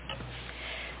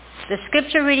The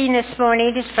scripture reading this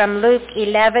morning is from Luke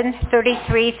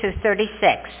 11:33 through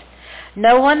 36.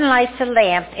 No one lights a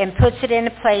lamp and puts it in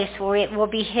a place where it will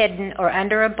be hidden or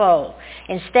under a bowl.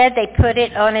 Instead, they put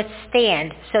it on its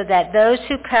stand so that those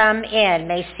who come in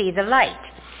may see the light.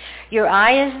 Your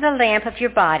eye is the lamp of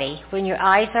your body. When your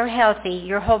eyes are healthy,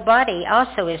 your whole body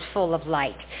also is full of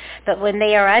light. But when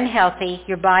they are unhealthy,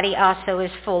 your body also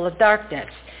is full of darkness.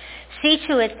 See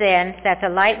to it then that the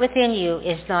light within you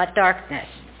is not darkness.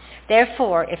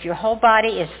 Therefore, if your whole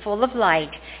body is full of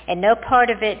light and no part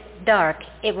of it dark,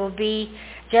 it will be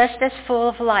just as full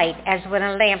of light as when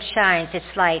a lamp shines its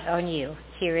light on you.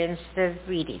 Here ends the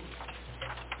reading.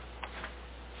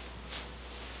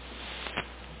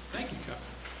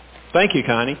 Thank you,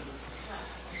 Connie.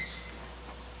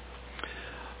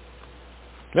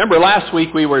 Remember last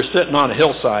week we were sitting on a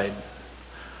hillside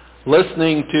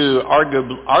listening to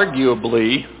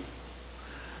arguably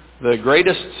the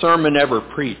greatest sermon ever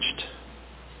preached.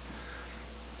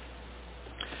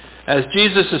 As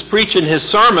Jesus is preaching his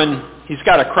sermon, he's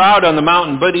got a crowd on the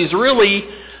mountain, but he's really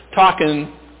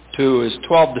talking to his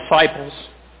 12 disciples.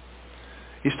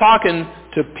 He's talking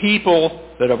to people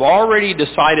that have already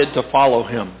decided to follow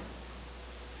him.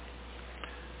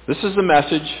 This is a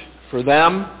message for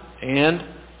them and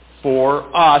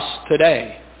for us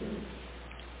today.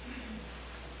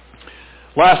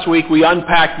 Last week we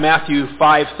unpacked Matthew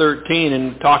 5:13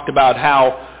 and talked about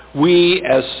how we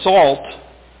as salt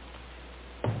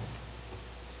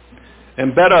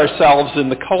embed ourselves in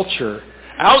the culture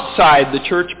outside the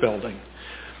church building.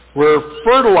 We're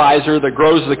fertilizer that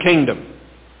grows the kingdom.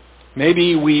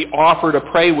 Maybe we offer to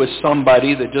pray with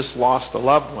somebody that just lost a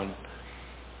loved one.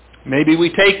 Maybe we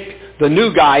take the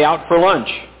new guy out for lunch,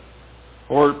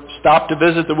 or stop to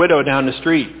visit the widow down the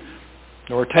street,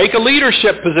 or take a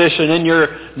leadership position in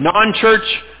your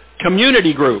non-church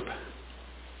community group,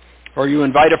 or you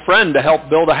invite a friend to help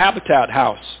build a Habitat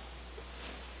house.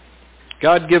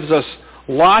 God gives us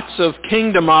lots of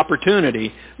kingdom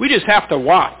opportunity. We just have to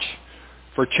watch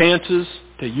for chances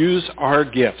to use our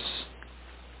gifts.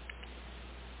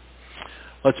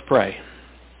 Let's pray.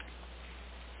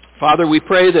 Father, we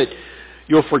pray that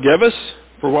you'll forgive us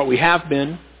for what we have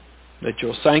been, that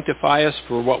you'll sanctify us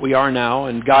for what we are now,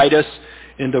 and guide us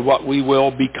into what we will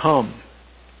become.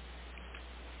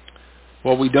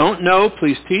 What we don't know,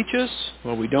 please teach us.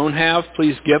 What we don't have,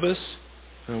 please give us.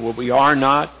 And what we are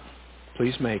not,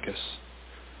 please make us.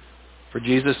 For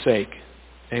Jesus' sake,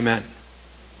 amen.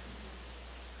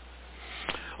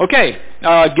 Okay,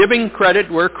 giving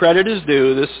credit where credit is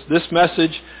due. This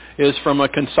message is from a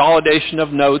consolidation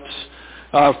of notes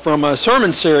from a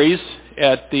sermon series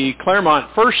at the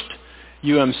Claremont First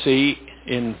UMC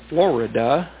in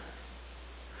Florida.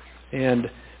 And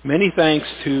many thanks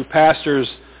to Pastors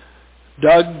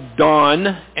Doug, Don,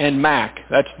 and Mac.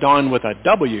 That's Don with a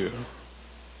W.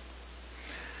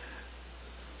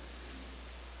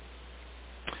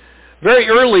 Very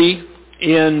early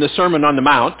in the Sermon on the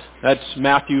Mount, that's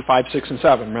Matthew 5, 6, and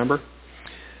 7, remember?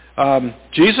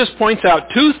 Jesus points out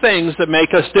two things that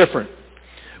make us different.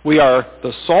 We are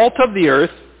the salt of the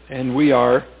earth, and we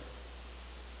are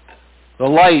the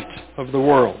light of the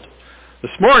world.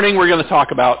 This morning we're going to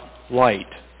talk about light.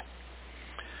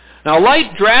 Now,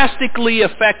 light drastically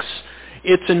affects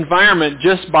its environment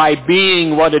just by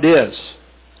being what it is.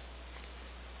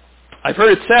 I've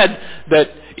heard it said that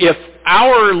if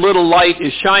our little light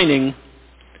is shining,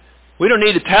 we don't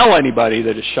need to tell anybody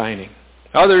that it's shining.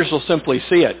 Others will simply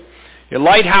see it. Your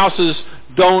lighthouses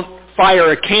don't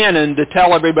fire a cannon to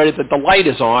tell everybody that the light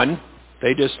is on.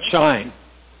 They just shine.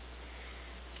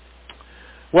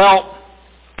 Well,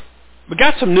 we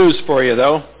got some news for you,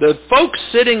 though. The folks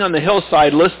sitting on the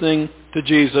hillside listening to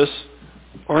Jesus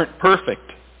aren't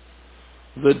perfect.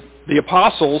 The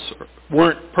apostles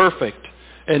weren't perfect,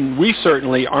 and we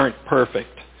certainly aren't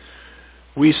perfect.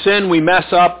 We sin, we mess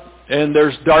up, and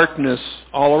there's darkness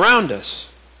all around us.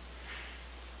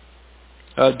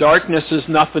 Darkness is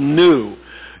nothing new.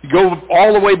 Go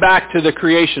all the way back to the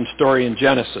creation story in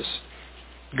Genesis.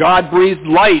 God breathed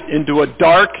light into a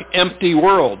dark, empty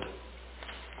world.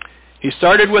 He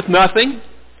started with nothing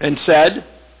and said,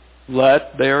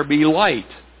 "Let there be light."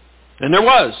 And there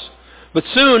was. But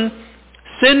soon,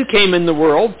 sin came in the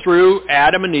world through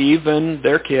Adam and Eve and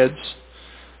their kids.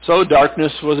 So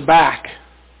darkness was back.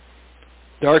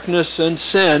 Darkness and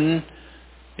sin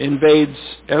invades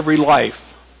every life.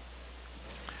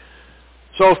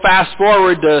 So fast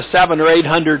forward to 700 or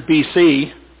 800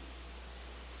 BC,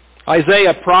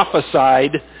 Isaiah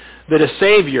prophesied that a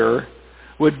Savior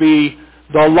would be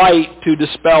the light to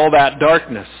dispel that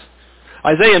darkness.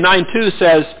 Isaiah 9:2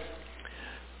 says,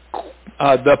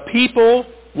 the people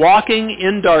walking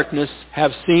in darkness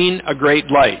have seen a great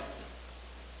light.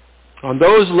 On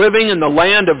those living in the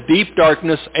land of deep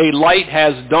darkness, a light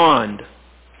has dawned.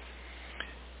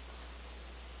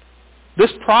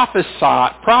 This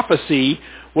prophecy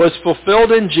was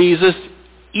fulfilled in Jesus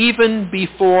even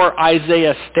before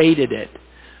Isaiah stated it.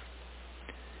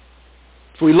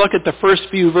 If we look at the first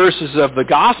few verses of the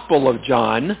Gospel of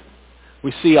John,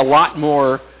 we see a lot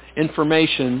more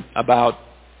information about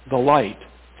the light.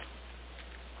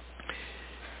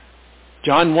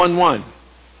 John 1:1.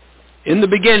 In the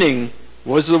beginning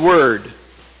was the Word,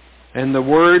 and the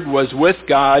Word was with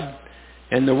God,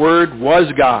 and the Word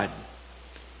was God.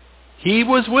 He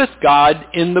was with God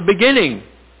in the beginning.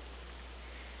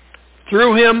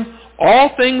 Through him all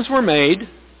things were made,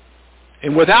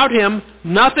 and without him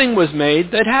nothing was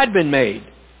made that had been made.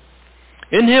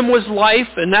 In him was life,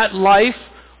 and that life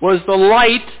was the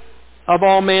light of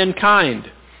all mankind.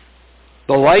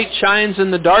 The light shines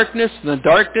in the darkness, and the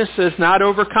darkness has not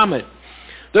overcome it.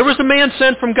 There was a man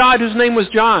sent from God whose name was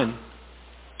John.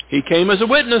 He came as a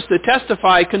witness to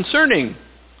testify concerning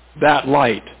that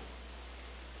light,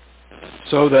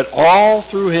 so that all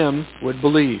through him would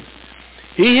believe.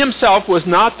 He himself was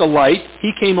not the light.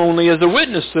 He came only as a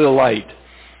witness to the light.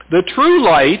 The true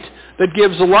light that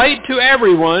gives light to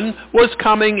everyone was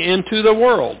coming into the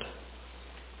world.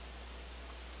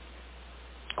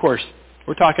 Of course,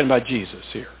 we're talking about Jesus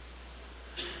here.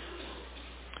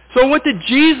 So what did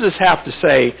Jesus have to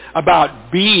say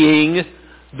about being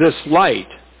this light?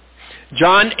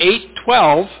 John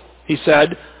 8:12, he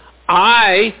said,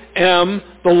 I am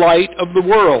the light of the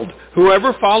world.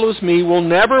 Whoever follows me will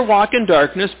never walk in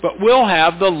darkness, but will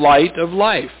have the light of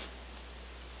life.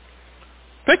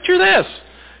 Picture this.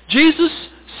 Jesus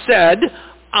said,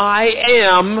 I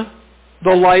am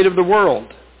the light of the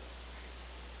world.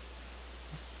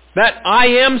 That I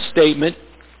am statement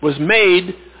was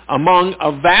made among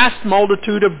a vast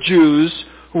multitude of Jews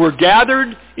who were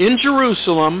gathered in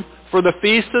Jerusalem for the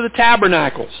Feast of the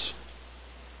Tabernacles.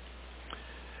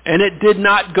 And it did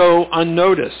not go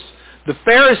unnoticed. The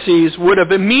Pharisees would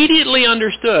have immediately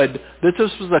understood that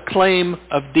this was a claim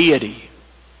of deity.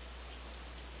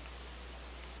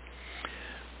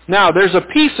 Now, there's a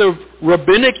piece of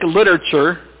rabbinic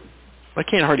literature, I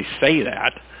can't hardly say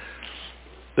that.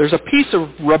 There's a piece of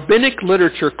rabbinic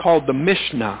literature called the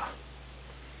Mishnah.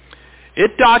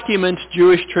 It documents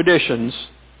Jewish traditions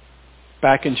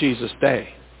back in Jesus'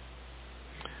 day.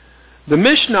 The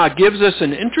Mishnah gives us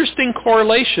an interesting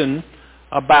correlation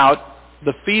about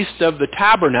the Feast of the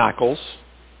Tabernacles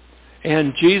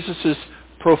and Jesus'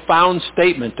 profound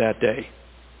statement that day.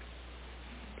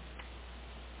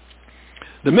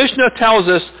 The Mishnah tells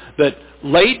us that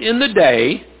late in the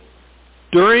day,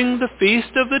 during the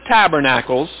Feast of the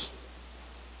Tabernacles,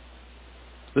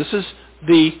 this is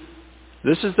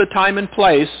the time and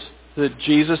place that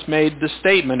Jesus made the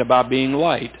statement about being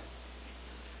light.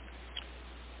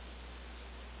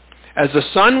 As the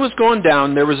sun was going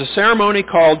down, there was a ceremony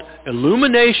called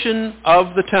illumination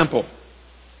of the temple.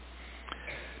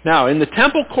 Now, in the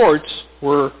temple courts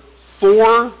were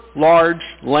 4 large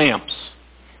lamps.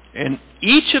 And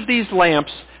each of these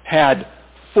lamps had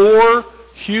 4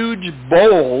 huge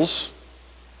bowls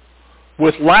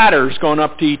with ladders going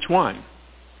up to each one.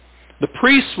 The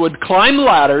priests would climb the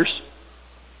ladders,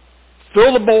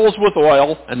 fill the bowls with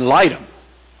oil, and light them.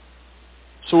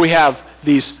 So we have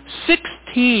these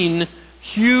 16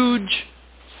 huge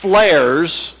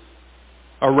flares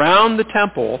around the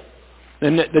temple.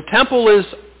 And the temple is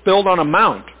built on a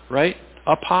mount, right,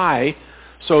 up high,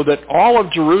 so that all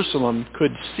of Jerusalem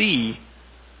could see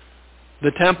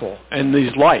the temple and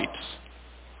these lights.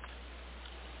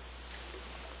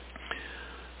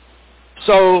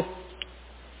 So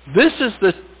this is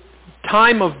the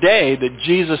time of day that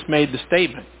Jesus made the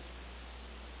statement.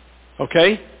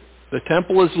 Okay? The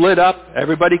temple is lit up,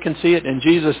 everybody can see it, and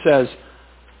Jesus says,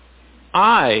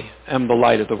 I am the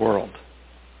light of the world.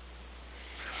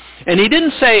 And he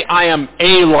didn't say, I am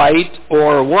a light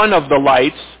or one of the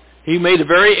lights. He made a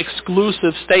very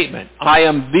exclusive statement. I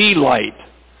am the light.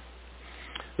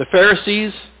 The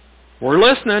Pharisees were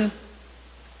listening,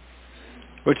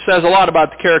 which says a lot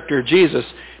about the character of Jesus.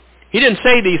 He didn't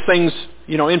say these things,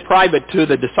 in private to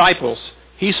the disciples.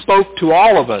 He spoke to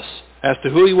all of us as to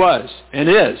who he was and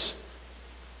is,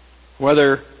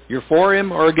 whether you're for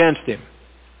him or against him.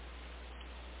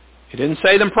 He didn't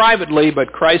say them privately,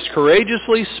 but Christ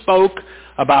courageously spoke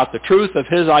about the truth of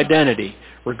his identity,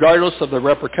 regardless of the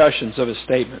repercussions of his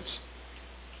statements.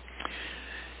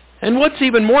 And what's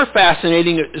even more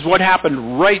fascinating is what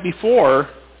happened right before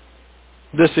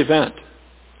this event.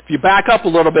 If you back up a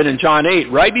little bit in John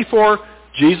 8, right before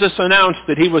Jesus announced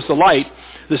that he was the light,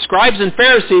 The scribes and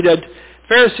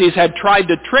Pharisees had tried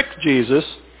to trick Jesus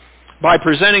by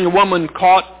presenting a woman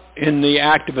caught in the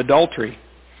act of adultery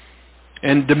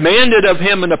and demanded of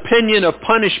him an opinion of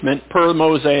punishment per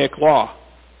Mosaic law.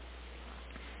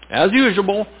 As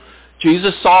usual,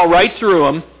 Jesus saw right through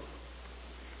them,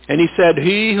 and he said,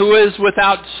 "He who is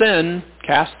without sin,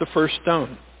 cast the first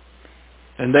stone."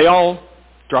 And they all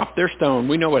dropped their stone.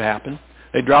 We know what happened.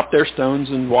 They dropped their stones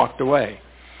and walked away.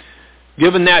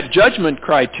 Given that judgment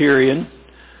criterion,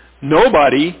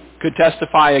 nobody could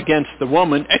testify against the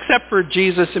woman except for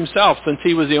Jesus himself, since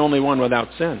he was the only one without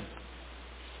sin.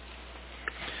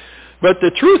 But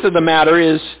the truth of the matter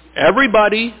is,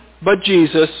 everybody but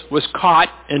Jesus was caught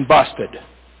and busted,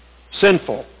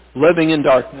 sinful, living in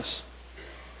darkness.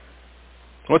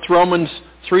 What's Romans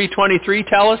 3:23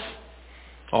 tell us?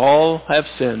 All have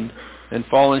sinned and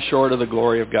fallen short of the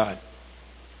glory of God.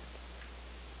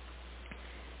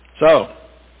 So,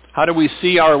 how do we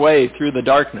see our way through the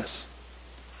darkness?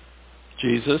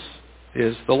 Jesus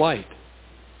is the light.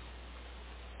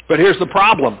 But here's the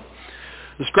problem.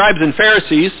 The scribes and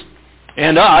Pharisees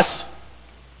and us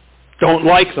don't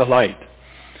like the light.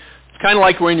 It's kind of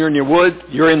like when you're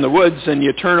in the woods and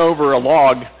you turn over a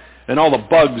log and all the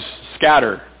bugs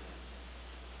scatter.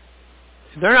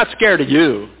 They're not scared of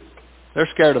you. They're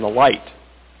scared of the light.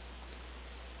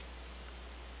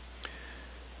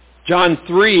 John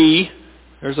 3,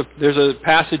 there's a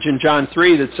passage in John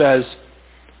 3 that says,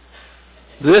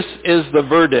 "This is the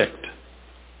verdict."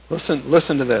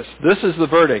 Listen to this. This is the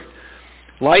verdict.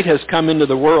 Light has come into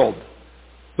the world,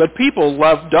 but people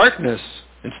love darkness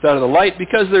instead of the light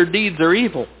because their deeds are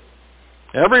evil.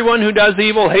 Everyone who does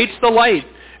evil hates the light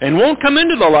and won't come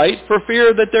into the light for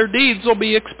fear that their deeds will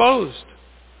be exposed.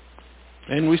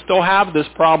 And we still have this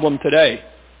problem today.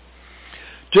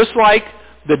 Just like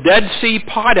the Dead Sea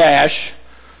potash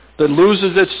that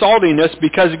loses its saltiness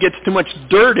because it gets too much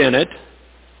dirt in it,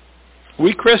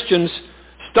 we Christians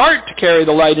start to carry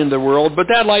the light into the world, but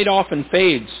that light often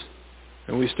fades.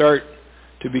 And we start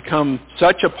to become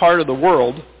such a part of the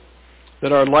world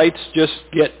that our lights just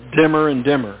get dimmer and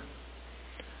dimmer.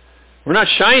 We're not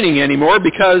shining anymore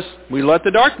because we let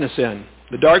the darkness in.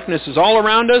 The darkness is all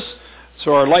around us,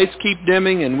 so our lights keep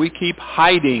dimming and we keep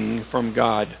hiding from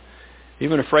God,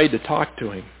 even afraid to talk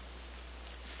to him.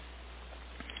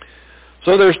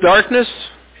 So there's darkness,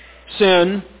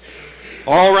 sin,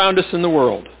 all around us in the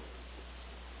world.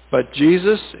 But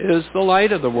Jesus is the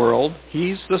light of the world.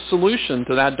 He's the solution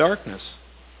to that darkness.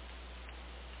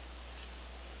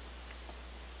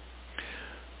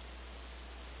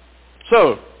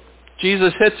 So,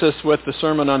 Jesus hits us with the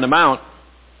Sermon on the Mount,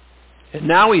 and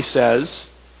now he says,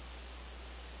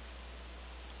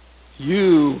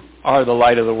 "You are the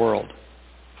light of the world."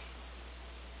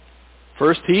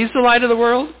 First, he's the light of the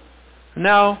world, and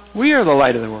now we are the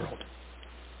light of the world.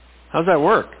 How's that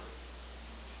work?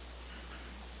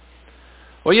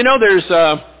 Well, you know, there's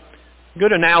a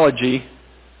good analogy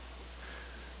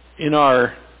in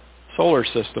our solar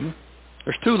system.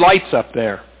 There's two lights up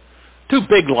there, two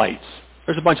big lights.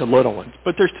 There's a bunch of little ones,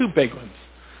 but there's two big ones,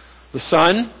 the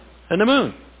sun and the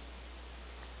moon.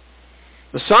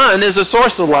 The sun is a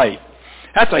source of light.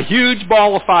 That's a huge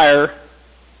ball of fire,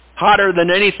 hotter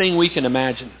than anything we can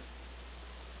imagine.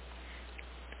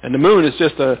 And the moon is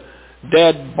just a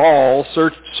dead ball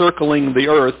circling the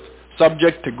earth,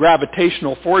 subject to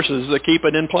gravitational forces that keep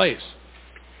it in place.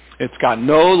 It's got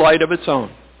no light of its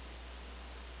own.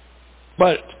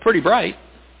 But it's pretty bright.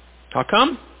 How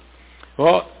come?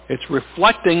 Well, it's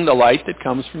reflecting the light that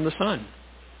comes from the sun.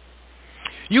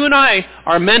 You and I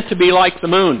are meant to be like the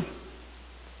moon.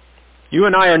 You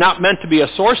and I are not meant to be a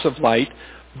source of light,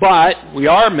 but we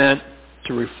are meant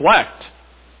to reflect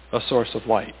a source of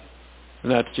light.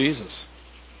 And that's Jesus.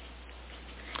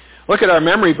 Look at our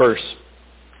memory verse.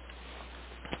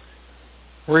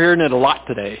 We're hearing it a lot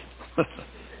today.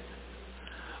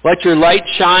 Let your light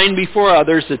shine before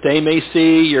others that they may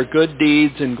see your good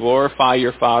deeds and glorify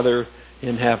your Father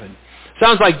in heaven.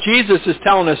 Sounds like Jesus is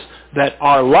telling us that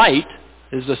our light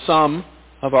is the sum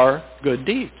of our good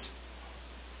deeds.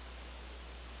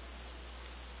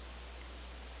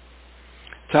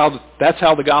 That's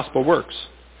how the gospel works.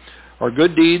 Our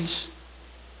good deeds,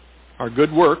 our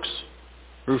good works,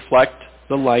 reflect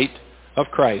the light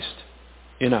of Christ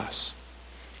in us.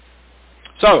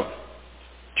 So,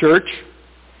 church,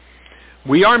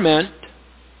 we are meant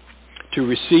to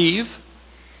receive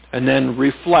and then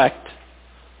reflect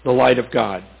the light of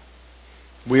God.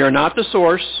 We are not the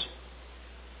source,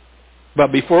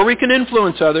 but before we can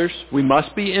influence others, we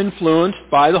must be influenced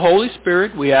by the Holy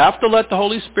Spirit. We have to let the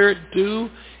Holy Spirit do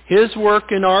his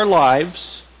work in our lives.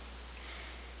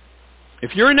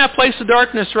 If you're in that place of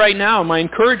darkness right now, my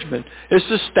encouragement is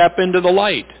to step into the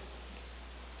light.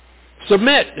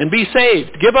 Submit and be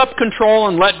saved. Give up control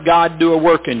and let God do a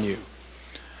work in you.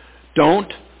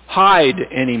 Don't hide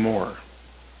anymore.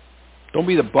 Don't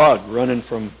be the bug running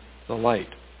from the light.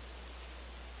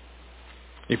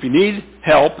 If you need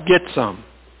help, get some.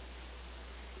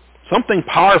 Something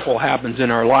powerful happens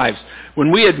in our lives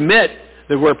when we admit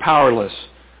that we're powerless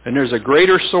and there's a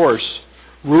greater source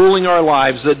ruling our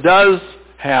lives that does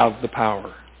have the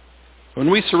power.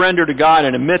 When we surrender to God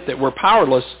and admit that we're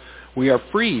powerless, we are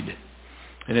freed.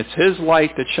 And it's His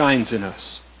light that shines in us.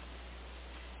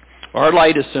 Our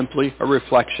light is simply a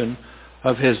reflection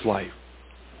of His light.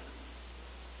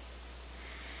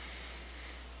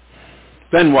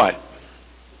 Then what?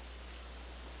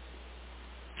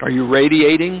 Are you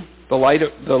radiating the light,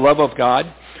 the love of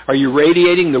God? Are you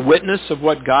radiating the witness of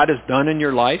what God has done in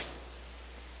your life?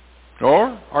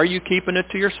 Or are you keeping it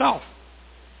to yourself?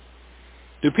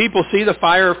 Do people see the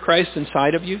fire of Christ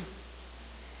inside of you?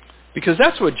 Because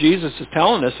that's what Jesus is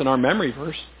telling us in our memory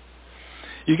verse.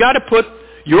 You got to put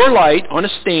your light on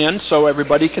a stand so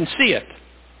everybody can see it.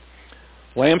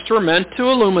 Lamps were meant to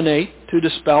illuminate, to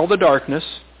dispel the darkness.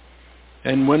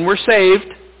 And when we're saved,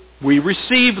 we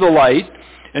receive the light,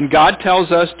 and God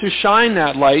tells us to shine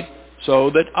that light so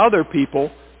that other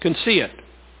people can see it.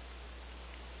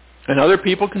 And other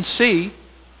people can see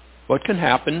what can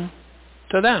happen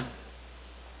to them.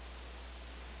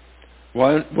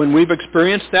 When we've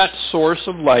experienced that source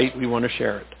of light, we want to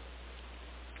share it.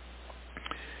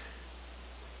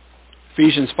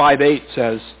 Ephesians 5:8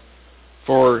 says,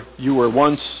 "For you were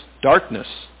once darkness,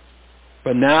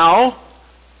 but now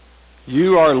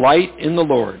you are light in the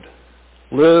Lord.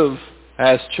 Live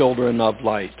as children of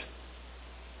light."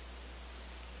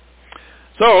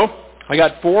 So, I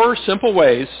got 4 simple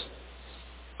ways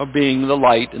of being the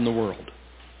light in the world.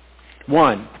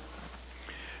 1,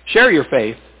 share your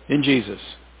faith in Jesus.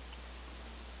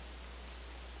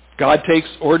 God takes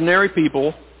ordinary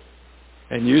people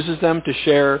and uses them to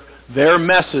share their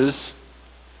messes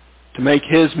to make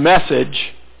His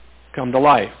message come to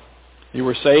life. You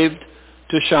were saved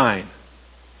to shine.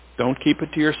 Don't keep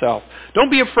it to yourself. Don't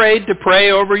be afraid to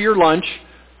pray over your lunch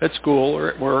at school or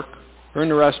at work or in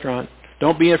the restaurant.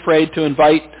 Don't be afraid to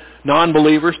invite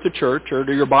non-believers to church or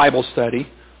to your Bible study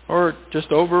or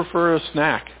just over for a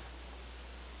snack.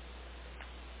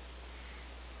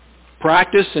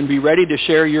 Practice and be ready to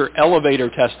share your elevator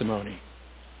testimony.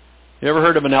 You ever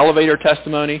heard of an elevator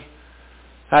testimony?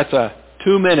 That's a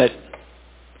 2-minute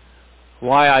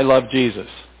why I love Jesus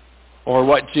or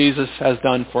what Jesus has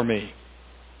done for me.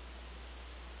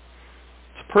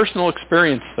 It's a personal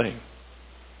experience thing.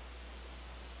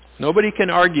 Nobody can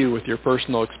argue with your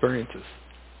personal experiences.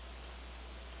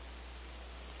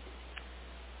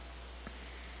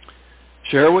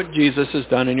 Share what Jesus has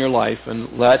done in your life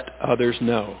and let others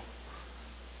know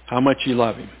how much you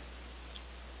love Him.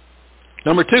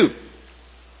 Number 2,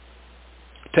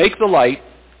 take the light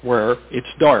where it's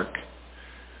dark.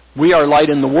 We are light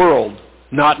in the world,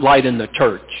 not light in the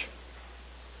church.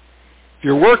 If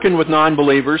you're working with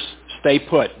non-believers, stay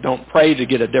put. Don't pray to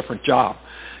get a different job.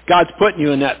 God's putting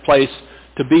you in that place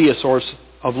to be a source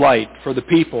of light for the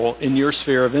people in your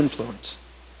sphere of influence.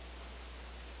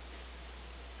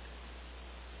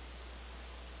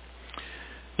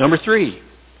 Number 3,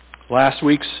 last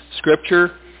week's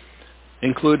scripture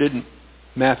included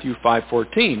Matthew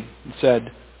 5:14. It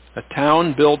said, "A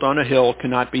town built on a hill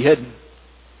cannot be hidden."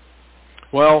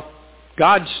 Well,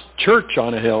 God's church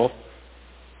on a hill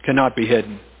cannot be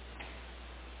hidden.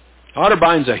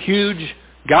 Otterbine's a huge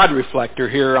God reflector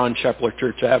here on Shepler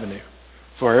Church Avenue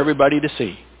for everybody to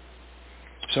see.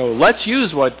 So let's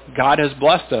use what God has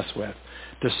blessed us with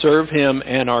to serve Him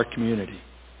and our community.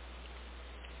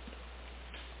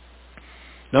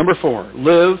 Number 4,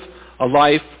 live a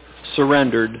life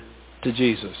surrendered to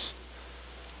Jesus.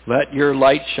 Let your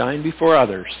light shine before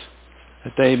others,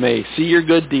 that they may see your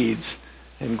good deeds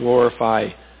and glorify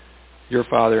your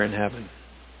Father in heaven.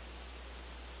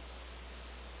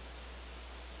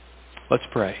 Let's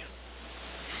pray.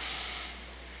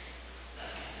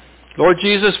 Lord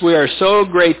Jesus, we are so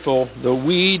grateful that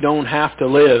we don't have to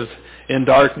live in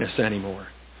darkness anymore.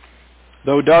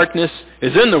 Though darkness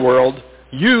is in the world,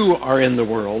 you are in the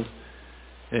world,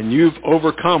 and you've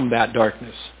overcome that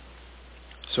darkness.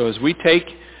 So as we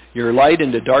take your light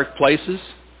into dark places,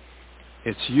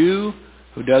 it's you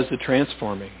who does the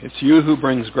transforming. It's you who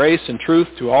brings grace and truth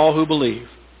to all who believe.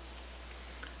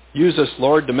 Use us,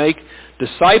 Lord, to make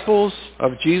disciples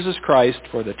of Jesus Christ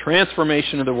for the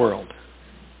transformation of the world.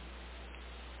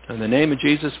 In the name of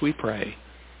Jesus we pray.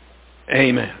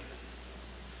 Amen.